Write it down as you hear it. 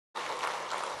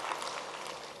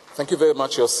Thank you very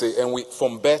much, Yossi. And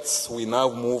from bats, we now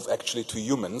move actually to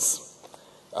humans.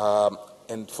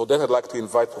 And for that, I'd like to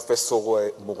invite Professor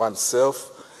Moran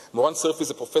Cerf. Moran Cerf is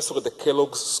a professor at the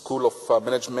Kellog School of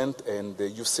Management and the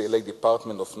UCLA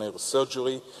Department of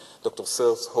Neurosurgery. Dr.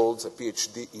 Cerf holds a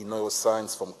PhD in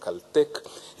neuroscience from Caltech.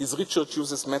 His research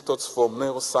uses methods from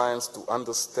neuroscience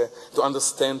to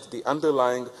understand the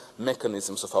underlying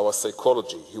mechanisms of our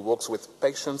psychology. He works with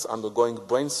patients undergoing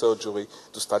brain surgery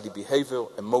to study behavior,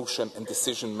 emotion, and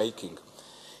decision-making.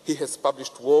 He has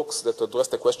published works that address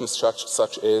the questions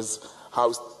such as how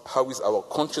is our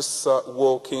conscious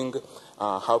working,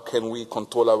 how can we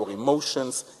control our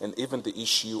emotions, and even the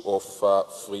issue of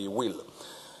free will.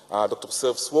 Dr.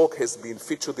 Cerf's work has been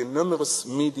featured in numerous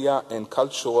media and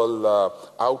cultural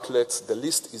outlets. The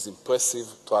list is impressive,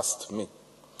 trust me.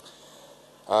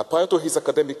 Prior to his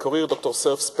academic career, Dr.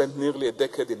 Cerf spent nearly a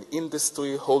decade in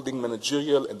industry, holding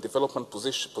managerial and development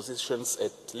positions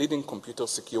at leading computer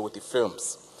security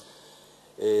firms.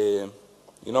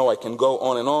 I can go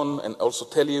on and also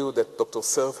tell you that Dr.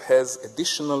 Cerf has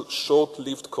additional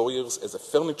short-lived careers as a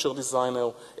furniture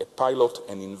designer, a pilot,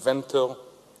 an inventor,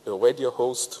 a radio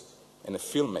host, and a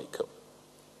filmmaker.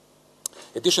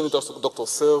 Additionally, Dr.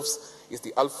 Cerf is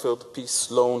the Alfred P.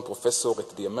 Sloan Professor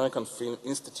at the American Film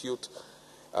Institute,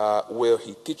 where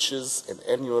he teaches an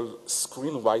annual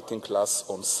screenwriting class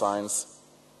on science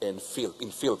in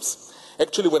films.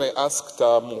 Actually, when I asked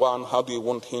Moran how does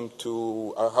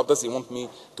he want me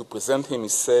to present him, he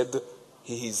said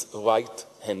he is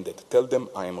right-handed. Tell them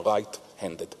I am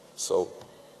right-handed. So,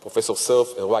 Professor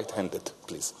Cerf, right-handed,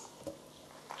 please.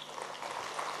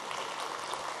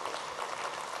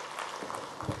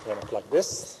 I'm going to plug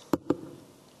this.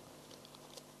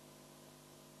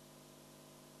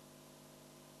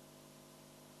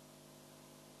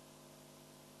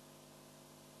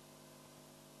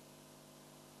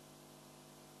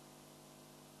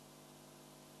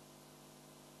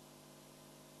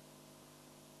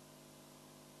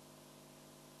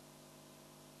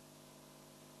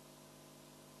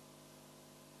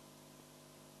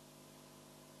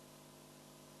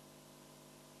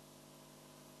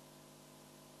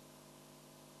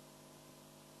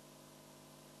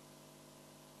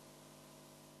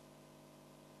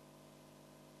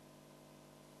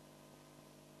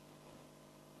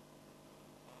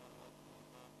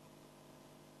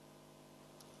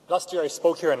 Last year I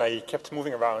spoke here and I kept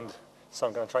moving around, so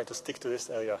I'm going to try to stick to this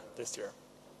area this year.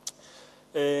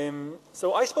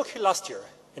 So I spoke here last year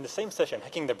in the same session,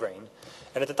 Hacking the Brain,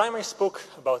 and at the time I spoke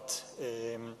about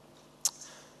the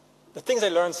things I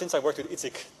learned since I worked with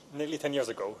Itzik nearly 10 years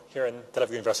ago here in Tel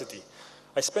Aviv University.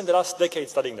 I spent the last decade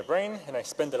studying the brain, and I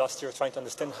spent the last year trying to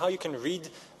understand how you can read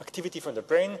activity from the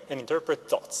brain and interpret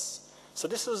thoughts. So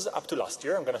this was up to last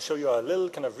year. I'm going to show you a little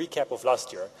kind of recap of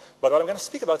last year. But what I'm going to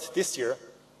speak about this year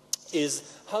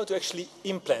is how to actually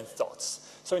implant thoughts.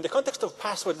 So in the context of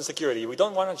password and security, we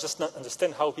don't want to just not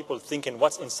understand how people think and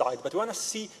what's inside, but we want to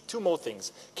see two more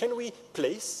things. Can we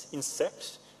place,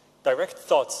 incept, direct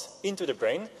thoughts into the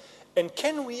brain? And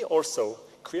can we also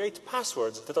create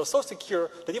passwords that are so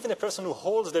secure that even the person who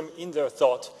holds them in their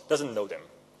thought doesn't know them?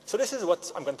 So this is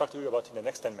what I'm going to talk to you about in the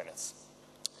next 10 minutes.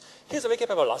 Here's a recap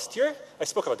about last year. I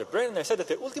spoke about the brain, and I said that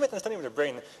the ultimate understanding of the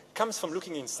brain comes from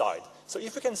looking inside. So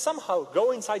if we can somehow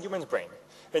go inside human brain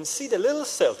and see the little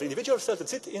cells, the individual cells that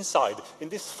sit inside in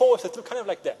this forest that look kind of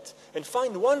like that, and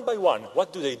find one by one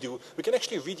what do they do, we can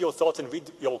actually read your thoughts and read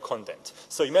your content.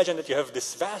 So imagine that you have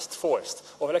this vast forest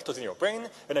of electrodes in your brain,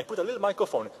 and I put a little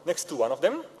microphone next to one of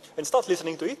them and start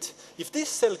listening to it. If this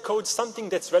cell codes something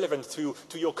that's relevant to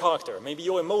your character, maybe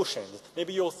your emotions,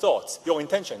 maybe your thoughts, your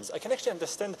intentions, I can actually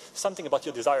understand something about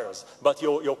your desires, about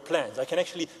your plans. I can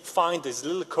actually find these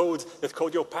little codes that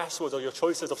code your passwords or your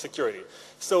choices of security.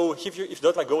 So if you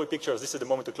don't like glowy pictures, this is the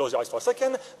moment to close your eyes for a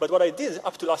second. But what I did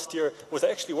up to last year was I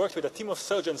actually worked with a team of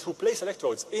surgeons who place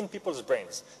electrodes in people's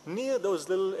brains near those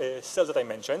little cells that I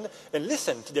mentioned and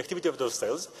listen to the activity of those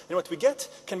cells. And what we get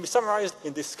can be summarized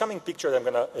in this coming picture that I'm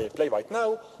going to play right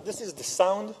now. This is the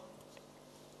sound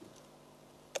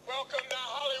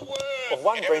of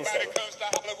one brain cell.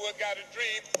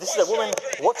 This is a woman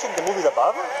watching the movies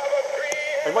above,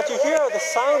 and what you hear are the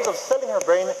sounds of cells in her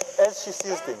brain as she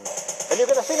sees them. And you're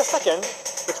going to see in a second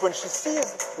that when she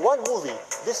sees one movie,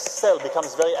 this cell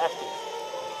becomes very active.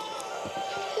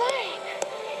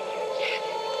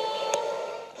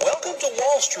 Welcome to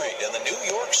Wall Street and the New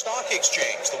York Stock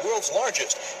Exchange, the world's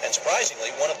largest and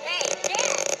surprisingly one of...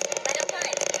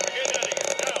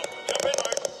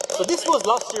 So this was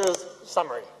last year's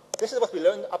summary. This is what we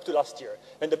learned up to last year.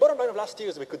 And the bottom line of last year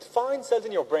is we could find cells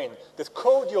in your brain that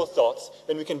code your thoughts,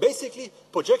 and we can basically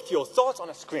project your thoughts on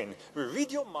a screen. We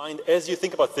read your mind as you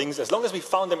think about things, as long as we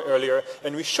found them earlier,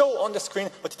 and we show on the screen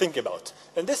what you think about.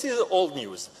 And this is old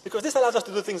news, because this allows us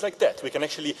to do things like that. We can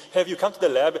actually have you come to the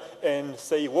lab and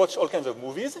say, watch all kinds of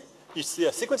movies. You see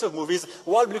a sequence of movies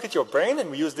while we look at your brain,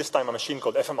 and we use this time a machine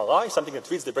called fMRI, something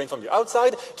that reads the brain from the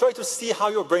outside, try to see how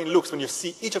your brain looks when you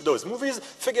see each of those movies,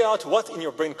 figure out what in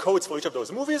your brain codes for each of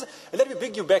those movies, and then we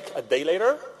bring you back a day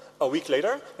later, a week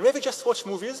later, and maybe just watch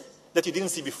movies that you didn't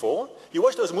see before. You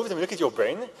watch those movies and you look at your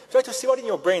brain, try to see what in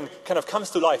your brain kind of comes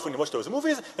to life when you watch those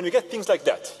movies, and you get things like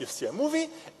that. You see a movie,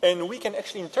 and we can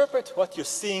actually interpret what you're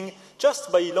seeing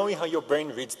just by knowing how your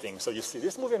brain reads things. So you see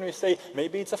this movie and we say,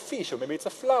 maybe it's a fish, or maybe it's a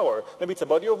flower, maybe it's a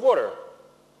body of water.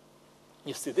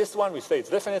 You see this one, we say it's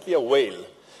definitely a whale.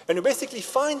 And you basically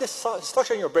find the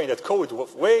structure in your brain that codes for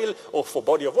whale or for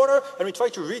body of water, and we try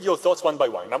to read your thoughts one by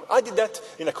one. Now, I did that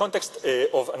in a context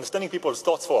of understanding people's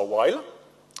thoughts for a while.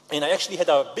 And I actually had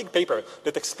a big paper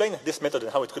that explained this method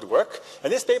and how it could work.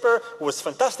 And this paper was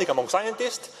fantastic among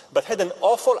scientists, but had an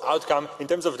awful outcome in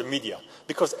terms of the media.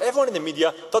 Because everyone in the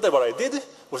media thought that what I did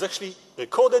was actually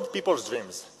recorded people's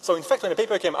dreams. So in fact, when the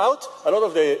paper came out, a lot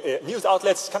of the news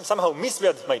outlets somehow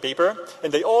misread my paper,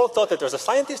 and they all thought that there's a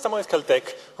scientist somewhere at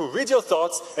Caltech who reads your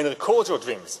thoughts and records your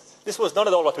dreams. This was not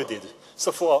at all what we did.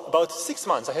 So for about 6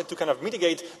 months, I had to kind of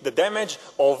mitigate the damage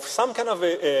of some kind of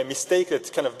a mistake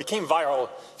that kind of became viral,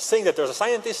 saying that there's a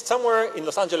scientist somewhere in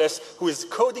Los Angeles who is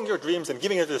coding your dreams and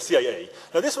giving it to the CIA.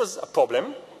 Now, this was a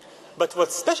problem, but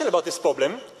what's special about this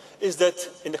problem is that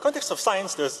in the context of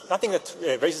science, there's nothing that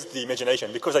raises the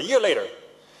imagination, because a year later,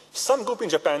 some group in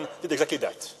Japan did exactly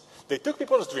that. They took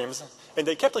people's dreams, and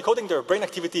they kept recording their brain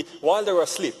activity while they were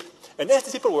asleep. And as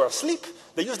the people were asleep,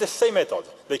 they used the same method.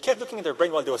 They kept looking at their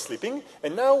brain while they were sleeping,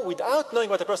 and now, without knowing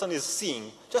what the person is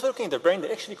seeing, just looking at their brain,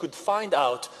 they actually could find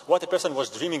out what the person was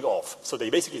dreaming of. So they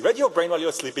basically read your brain while you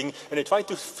were sleeping, and they tried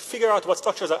to figure out what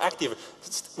structures are active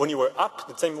when you were up,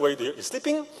 the same way you're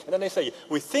sleeping, and then they say,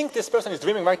 we think this person is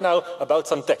dreaming right now about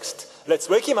some text. Let's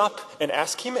wake him up and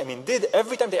ask him, and indeed,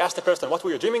 every time they asked the person, what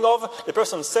were you dreaming of? The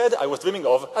person said, I was dreaming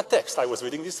of a text. I was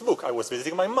reading this book. I was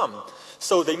visiting my mom.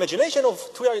 So the imagination of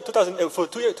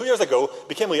 2 years ago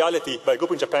became reality by a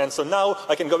group in Japan. So now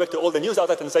I can go back to all the news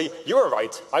outlets and say, you were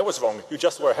right. I was wrong. You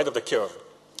just were ahead of the curve.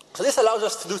 So this allows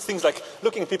us to do things like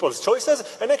looking at people's choices,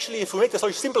 and actually if we make the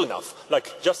choice simple enough,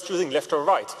 like just choosing left or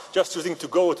right, just choosing to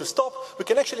go or to stop, we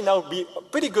can actually now be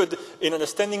pretty good in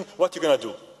understanding what you're going to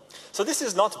do. So this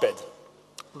is not bad,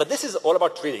 but this is all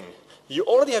about reading. You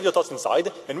already have your thoughts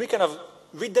inside, and we kind of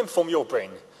read them from your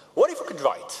brain. What if we could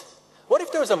write? What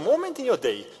if there was a moment in your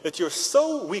day that you're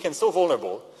so weak and so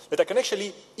vulnerable that I can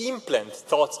actually implant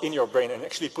thoughts in your brain and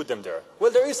actually put them there?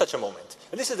 Well, there is such a moment,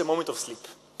 and this is the moment of sleep.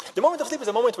 The moment of sleep is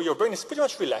a moment where your brain is pretty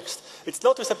much relaxed. It's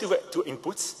not receptive to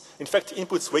inputs. In fact,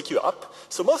 inputs wake you up.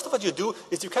 So most of what you do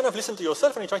is you kind of listen to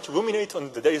yourself and you try to ruminate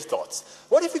on the day's thoughts.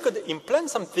 What if we could implant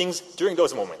some things during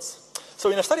those moments?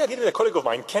 So in a study I did with a colleague of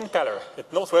mine, Ken Paller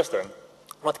at Northwestern,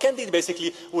 what Ken did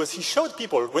basically was he showed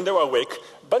people, when they were awake,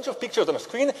 a bunch of pictures on a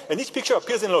screen, and each picture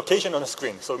appears in a location on a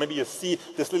screen. So maybe you see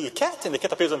this little cat, and the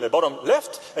cat appears on the bottom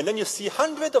left, and then you see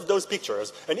hundreds of those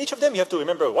pictures, and each of them you have to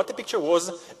remember what the picture was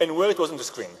and where it was on the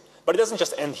screen. But it doesn't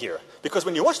just end here, because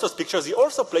when you watch those pictures, he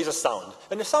also plays a sound,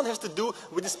 and the sound has to do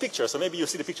with this picture. So maybe you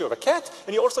see the picture of a cat,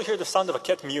 and you also hear the sound of a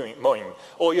cat mewing,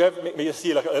 or maybe you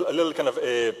see like a little kind of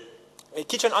a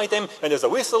kitchen item, and there's a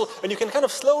whistle, and you can kind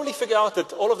of slowly figure out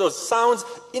that all of those sounds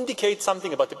indicate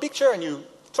something about the picture, and you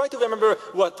try to remember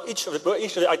where each of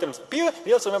the items appear, and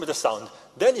you also remember the sound.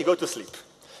 Then you go to sleep.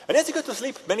 And as you go to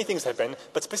sleep, many things happen,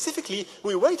 but specifically,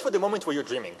 we wait for the moment where you're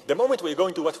dreaming, the moment where you're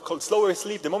going to what's called slower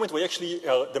sleep, the moment where you actually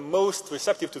are the most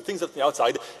receptive to things on the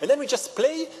outside, and then we just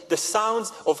play the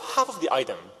sounds of half of the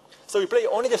item. So we play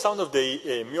only the sound of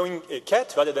the mewing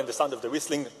cat rather than the sound of the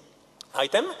whistling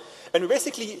item, and we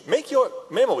basically make your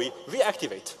memory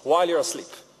reactivate while you're asleep.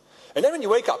 And then when you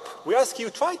wake up, we ask you,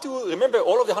 try to remember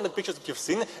all of the 100 pictures that you've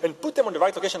seen and put them on the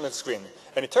right location on the screen.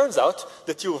 And it turns out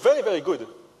that you're very, very good.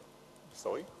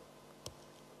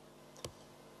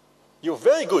 You're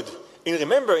very good in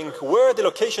remembering where the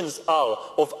locations are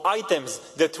of items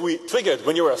that we triggered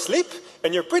when you were asleep,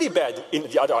 and you're pretty bad in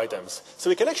the other items. So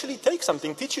we can actually take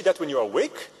something, teach you that when you're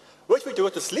awake, wait for you to go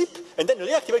to sleep, and then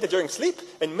reactivate it during sleep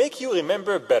and make you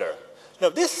remember better. Now,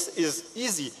 this is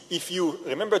easy if you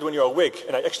remembered when you're awake,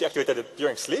 and I actually activated it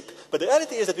during sleep, but the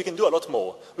reality is that we can do a lot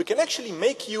more. We can actually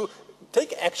make you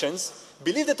take actions,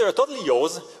 believe that they're totally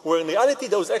yours, where in reality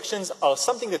those actions are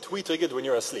something that we triggered when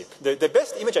you're asleep. The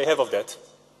best image I have of that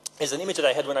is an image that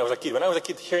I had when I was a kid. When I was a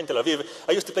kid here in Tel Aviv,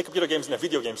 I used to play computer games in a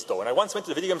video game store. And I once went to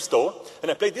the video game store,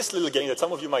 and I played this little game that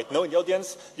some of you might know in the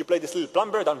audience. You play this little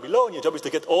plumber down below, and your job is to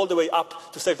get all the way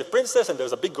up to save the princess, and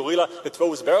there's a big gorilla that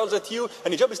throws barrels at you,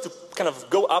 and your job is to kind of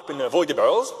go up and avoid the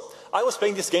barrels. I was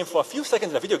playing this game for a few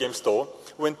seconds in a video game store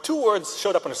when two words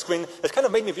showed up on the screen that kind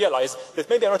of made me realize that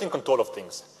maybe I'm not in control of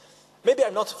things. Maybe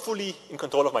I'm not fully in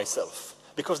control of myself,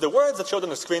 because the words that showed on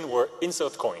the screen were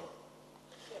insert coin.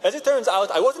 As it turns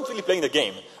out, I wasn't really playing the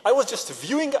game. I was just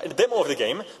viewing a demo of the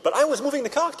game, but I was moving the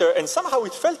character, and somehow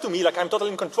it felt to me like I'm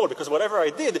totally in control, because whatever I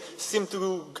did seemed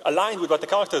to align with what the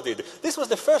character did. This was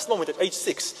the first moment at age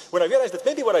 6, when I realized that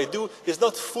maybe what I do is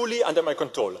not fully under my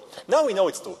control. Now we know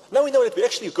it's true. Now we know that we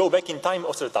actually go back in time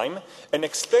most of the time and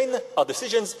explain our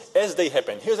decisions as they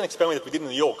happen. Here's an experiment that we did in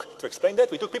New York to explain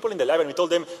that. We took people in the lab and we told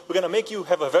them, we're going to make you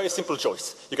have a very simple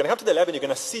choice. You're going to come to the lab and you're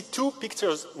going to see two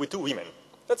pictures with two women.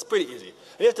 That's pretty easy.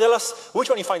 And you have to tell us which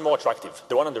one you find more attractive,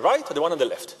 the one on the right or the one on the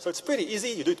left. So it's pretty easy.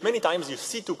 You do it many times. You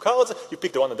see two cards. You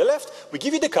pick the one on the left. We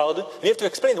give you the card, and you have to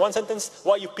explain in one sentence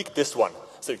why you picked this one.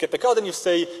 So you get the card and you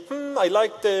say, I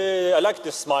like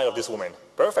the smile of this woman.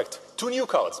 Perfect. Two new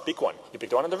cards. Pick one. You pick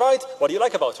the one on the right. What do you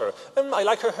like about her? I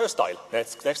like her hairstyle.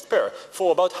 Next pair.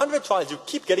 For about 100 trials, you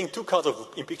keep getting two cards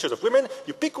in pictures of women.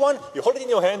 You pick one, you hold it in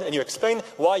your hand, and you explain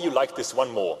why you like this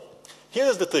one more.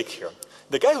 Here's the trick here.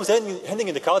 The guy who's handing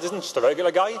in the cards isn't just a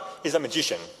regular guy, he's a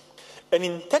magician. And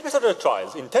in 10% of the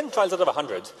trials, in 10 trials out of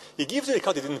 100, he gives you the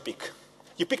card he didn't pick.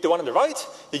 You pick the one on the right,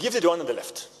 he gives you the one on the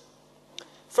left.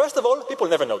 First of all, people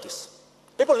never notice.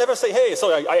 People never say, hey,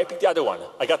 sorry, I picked the other one,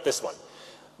 I got this one.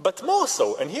 But more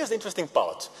so, and here's the interesting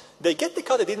part, they get the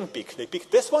card they didn't pick. They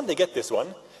pick this one, they get this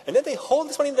one, and then they hold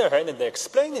this one in their hand and they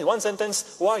explain in one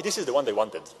sentence why this is the one they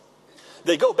wanted.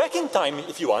 They go back in time,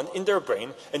 if you want, in their brain,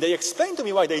 and they explain to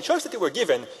me why the choice that they were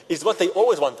given is what they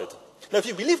always wanted. Now, if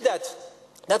you believe that,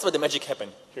 that's where the magic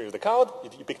happened. Here's the card,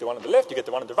 you pick the one on the left, you get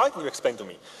the one on the right, and you explain to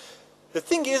me. The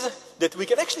thing is that we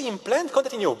can actually implant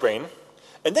content in your brain,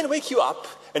 and then wake you up,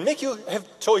 and make you have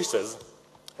choices.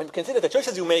 And we can say that the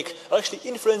choices you make are actually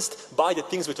influenced by the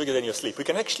things we triggered in your sleep. We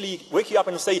can actually wake you up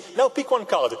and say, now pick one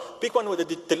card. Pick one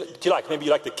that you like. Maybe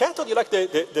you like the cat or you like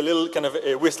the little kind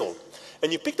of whistle.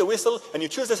 And you pick the whistle and you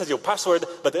choose this as your password,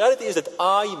 but the reality is that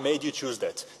I made you choose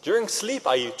that. During sleep,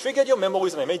 I triggered your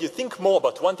memories and I made you think more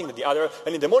about one thing than the other.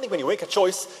 And in the morning when you make a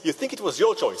choice, you think it was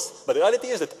your choice. But the reality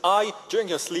is that I, during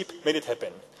your sleep, made it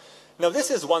happen. Now this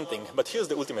is one thing, but here's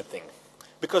the ultimate thing.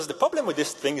 Because the problem with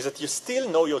this thing is that you still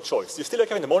know your choice. You still wake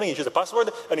up in the morning, you choose a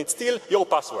password, and it's still your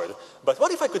password. But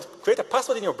what if I could create a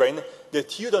password in your brain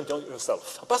that you don't know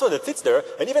yourself? A password that sits there,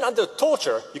 and even under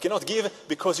torture, you cannot give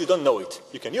because you don't know it.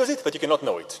 You can use it, but you cannot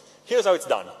know it. Here's how it's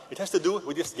done. It has to do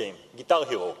with this game, Guitar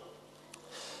Hero.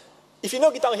 If you know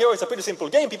Guitar Hero, it's a pretty simple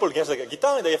game. People get a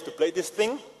guitar, and they have to play this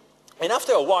thing. And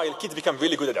after a while, kids become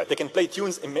really good at that. They can play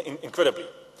tunes incredibly.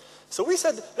 So we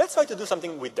said, let's try to do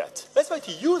something with that. Let's try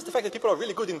to use the fact that people are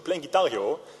really good in playing Guitar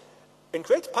Hero and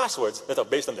create passwords that are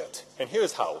based on that. And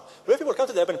here's how. We have people come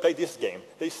to the lab and play this game.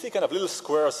 They see kind of little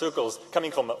square circles coming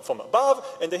from above,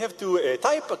 and they have to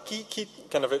type a key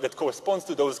kind of that corresponds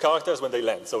to those characters when they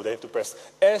land. So they have to press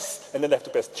S, and then they have to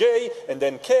press J, and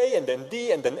then K, and then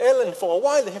D, and then L, and for a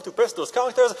while they have to press those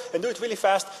characters and do it really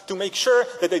fast to make sure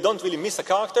that they don't really miss a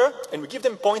character. And we give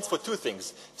them points for two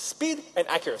things, speed and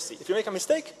accuracy. If you make a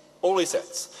mistake, all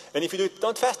resets. And if you do it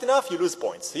not fast enough, you lose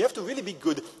points. So you have to really be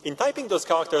good in typing those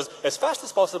characters as fast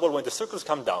as possible when the circles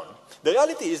come down. The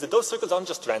reality is that those circles aren't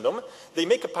just random. They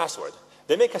make a password.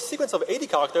 They make a sequence of 80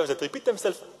 characters that repeat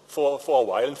themselves for a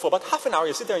while, and for about half an hour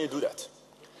you sit there and you do that.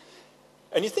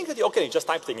 And you think that, okay, you just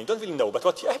type thing, you don't really know. But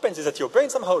what happens is that your brain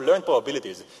somehow learned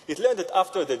probabilities. It learned that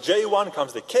after the J1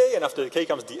 comes the K, and after the K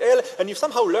comes the L, and you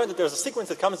somehow learned that there's a sequence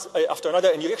that comes after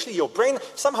another, and your brain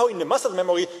somehow in the muscle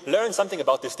memory learns something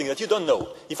about this thing that you don't know.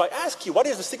 If I ask you, what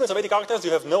is the sequence of 80 characters,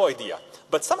 you have no idea.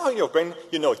 But somehow in your brain,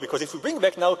 you know it, because if we bring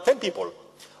back now 10 people,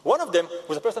 one of them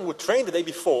was a person who trained the day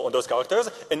before on those characters,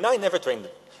 and 9 never trained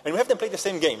them. And we have them play the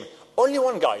same game. Only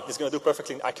one guy is going to do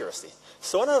perfectly in accuracy.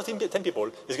 So one out of 10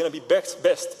 people is going to be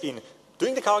best in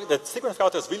doing the sequence of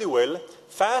characters really well,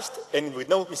 fast, and with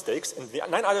no mistakes, and the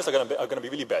 9 others are going to be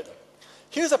really bad.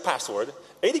 Here's a password,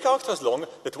 80 characters long,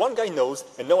 that one guy knows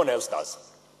and no one else does.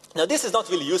 Now this is not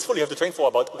really useful. You have to train for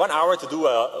about 1 hour to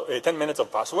do 10 minutes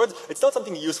of passwords. It's not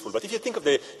something useful. But if you think of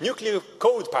the nuclear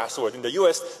code password in the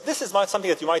US, this is something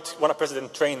that you might want a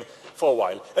president train for a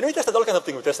while. And we tested all kinds of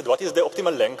things. We tested what is the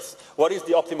optimal length, what is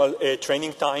the optimal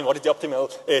training time, what is the optimal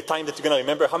time that you're going to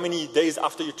remember, how many days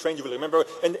after you train you will remember.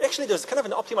 And actually there's kind of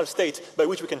an optimal state by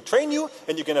which we can train you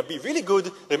and you're going to be really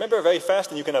good, remember very fast,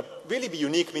 and you're going to really be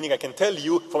unique, meaning I can tell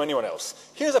you from anyone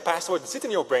else. Here's a password that sits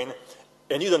in your brain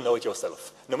and you don't know it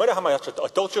yourself. No matter how much I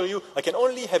torture you, I can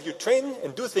only have you train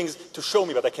and do things to show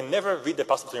me, but I can never read the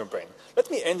password in your brain. Let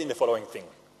me end in the following thing.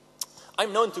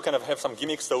 I'm known to kind of have some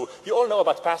gimmicks, so you all know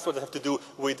about passwords that have to do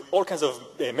with all kinds of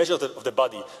measures of the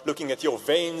body, looking at your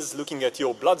veins, looking at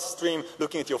your bloodstream,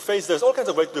 looking at your face. There's all kinds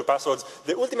of ways to do passwords.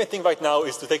 The ultimate thing right now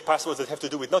is to take passwords that have to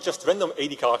do with not just random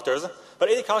 80 characters, but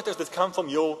 80 characters that come from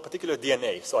your particular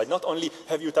DNA. So I not only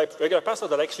have you type regular passwords,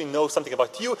 but I actually know something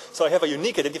about you, so I have a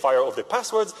unique identifier of the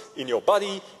passwords in your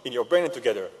body, in your brain, and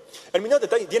together. And we know that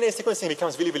DNA sequencing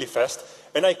becomes really, really fast,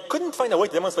 and I couldn't find a way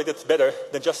to demonstrate it better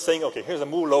than just saying, okay, here's a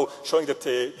Moore law showing that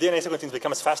DNA sequencing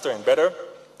becomes faster and better.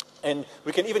 And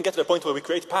we can even get to the point where we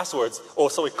create passwords, or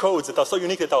codes that are so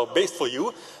unique that are based for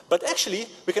you. But actually,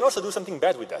 we can also do something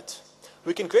bad with that.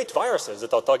 We can create viruses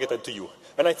that are targeted to you.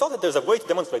 And I thought that there's a way to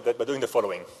demonstrate that by doing the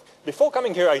following. Before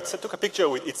coming here, I took a picture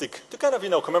with Itzik to kind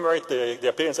of, commemorate the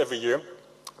appearance every year.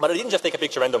 But I didn't just take a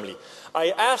picture randomly.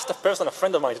 I asked a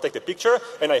friend of mine, to take the picture,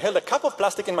 and I held a cup of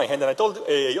plastic in my hand, and I told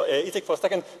Itzik for a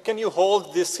second, can you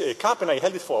hold this cup? And I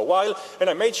held it for a while, and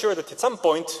I made sure that at some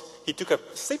point, he took a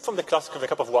sip from the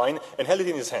cup of wine and held it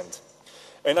in his hand.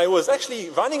 And I was actually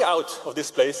running out of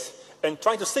this place and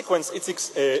trying to sequence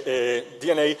Itzik's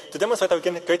DNA to demonstrate how we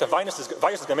can create a virus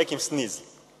that can make him sneeze.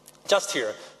 Just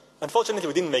here. Unfortunately,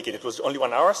 we didn't make it. It was only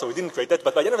 1 hour, so we didn't create that.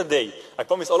 But by the end of the day, I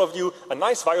promise all of you a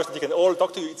nice virus that you can all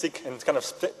talk to Itzik and kind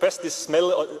of press this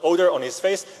smell odor on his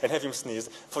face and have him sneeze.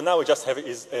 For now, we just have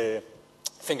his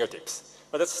fingertips.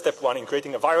 But that's step one in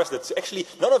creating a virus that actually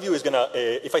none of you is going to,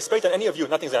 if I spray it on any of you,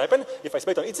 nothing's going to happen. If I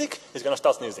spray it on Itzik, he's going to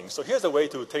start sneezing. So here's a way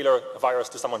to tailor a virus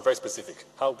to someone very specific.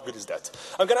 How good is that?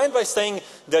 I'm going to end by saying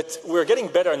that we're getting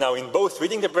better now in both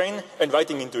reading the brain and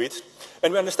writing into it.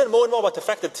 And we understand more and more about the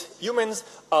fact that humans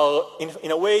are,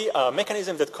 in a way, a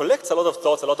mechanism that collects a lot of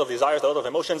thoughts, a lot of desires, a lot of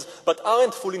emotions, but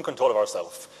aren't fully in control of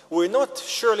ourselves. We're not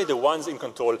surely the ones in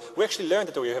control. We actually learn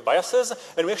that we have biases,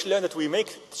 and we actually learn that we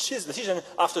make decisions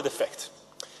after the fact.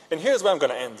 And here's where I'm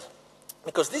going to end.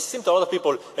 Because this seems to a lot of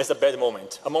people as a bad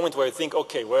moment. A moment where you think,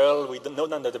 okay, well, we don't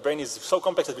know that the brain is so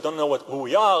complex that we don't know who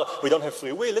we are, we don't have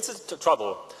free will, it's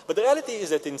trouble. But the reality is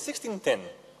that in 1610,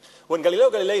 when Galileo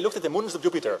Galilei looked at the moons of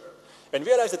Jupiter, and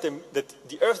realized that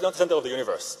the Earth is not the center of the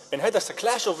universe, and had a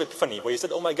clash of epiphany where he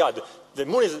said, oh my God,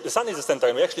 the sun is the center,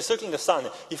 and we're actually circling the sun.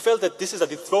 He felt that this is a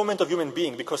dethronement of human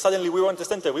being, because suddenly we weren't the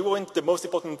center, we weren't the most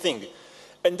important thing.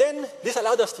 And then this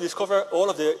allowed us to discover all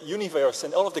of the universe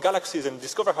and all of the galaxies and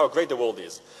discover how great the world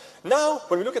is. Now,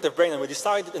 when we look at the brain and we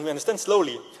decide and we understand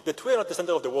slowly that we're not the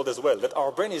center of the world as well, that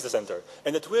our brain is the center,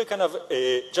 and that we're kind of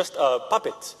just a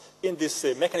puppet in this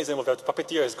mechanism of that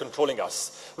puppeteer is controlling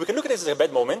us. We can look at this as a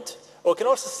bad moment, or we can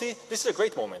also see this is a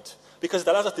great moment, because it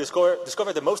allows us to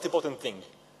discover the most important thing,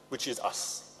 which is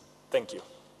us. Thank you.